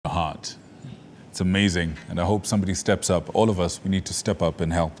It's amazing, and I hope somebody steps up. All of us, we need to step up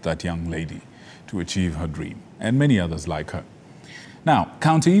and help that young lady to achieve her dream, and many others like her. Now,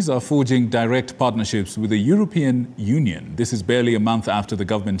 counties are forging direct partnerships with the European Union. This is barely a month after the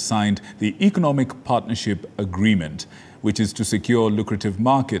government signed the Economic Partnership Agreement, which is to secure lucrative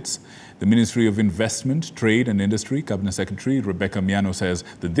markets. The Ministry of Investment, Trade and Industry, Cabinet Secretary Rebecca Miano says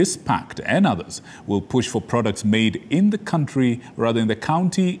that this pact and others will push for products made in the country rather than the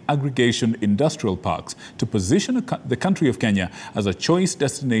county aggregation industrial parks to position the country of Kenya as a choice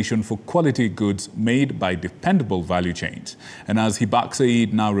destination for quality goods made by dependable value chains. And as Hibak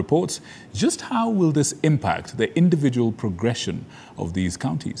Said now reports, just how will this impact the individual progression of these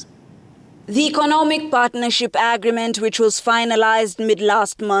counties? The Economic Partnership Agreement, which was finalized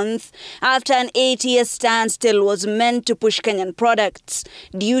mid-last month after an 8-year standstill, was meant to push Kenyan products,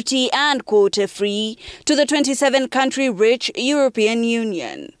 duty and quota-free, to the 27-country-rich European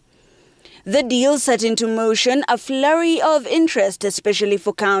Union. The deal set into motion a flurry of interest, especially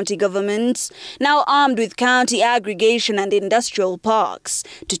for county governments, now armed with county aggregation and industrial parks,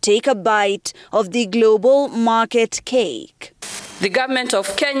 to take a bite of the global market cake. The government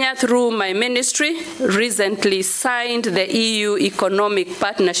of Kenya, through my ministry, recently signed the EU Economic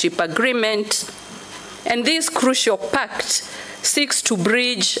Partnership Agreement, and this crucial pact seeks to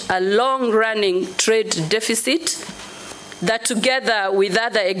bridge a long-running trade deficit that, together with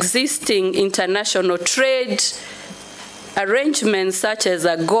other existing international trade arrangements such as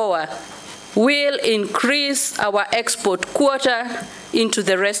AGOA, will increase our export quota into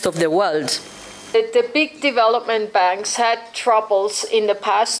the rest of the world. The big development banks had troubles in the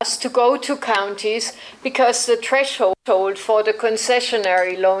past to go to counties because the threshold for the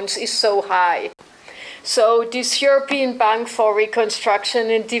concessionary loans is so high. So this European Bank for Reconstruction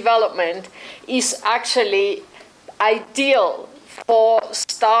and Development is actually ideal for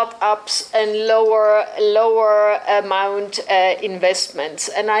startups and lower amount investments.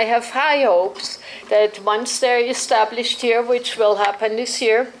 And I have high hopes that once they're established here, which will happen this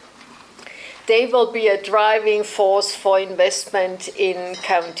year, they will be a driving force for investment in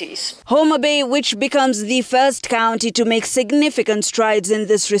counties. Homa Bay, which becomes the first county to make significant strides in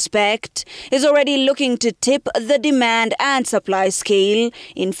this respect, is already looking to tip the demand and supply scale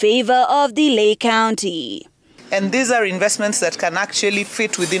in favor of the Lake County. And these are investments that can actually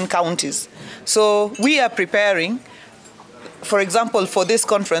fit within counties. So we are preparing, for example, for this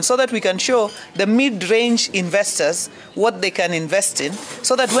conference, so that we can show the mid-range investors what they can invest in,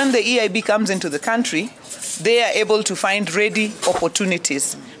 so that when the EIB comes into the country, they are able to find ready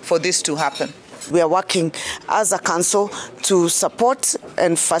opportunities for this to happen. We are working as a council to support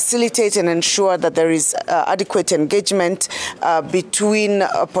and facilitate and ensure that there is adequate engagement between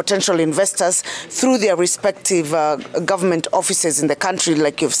potential investors through their respective government offices in the country,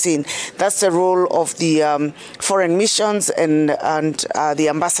 like you've seen. That's the role of the foreign missions and the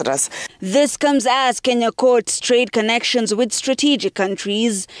ambassadors. This comes as Kenya courts trade connections with strategic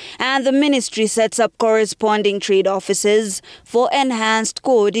countries, and the ministry sets up corresponding trade offices for enhanced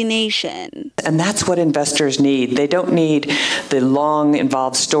coordination. And that's what investors need. They don't need the long,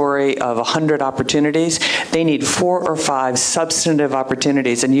 involved story of 100 opportunities. They need 4 or 5 substantive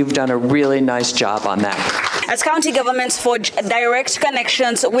opportunities, and you've done a really nice job on that. As county governments forge direct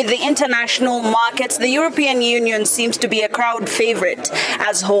connections with the international markets, the European Union seems to be a crowd favorite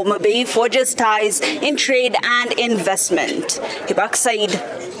as Homa Bay forges ties in trade and investment. Hibak Said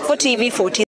for TV 14.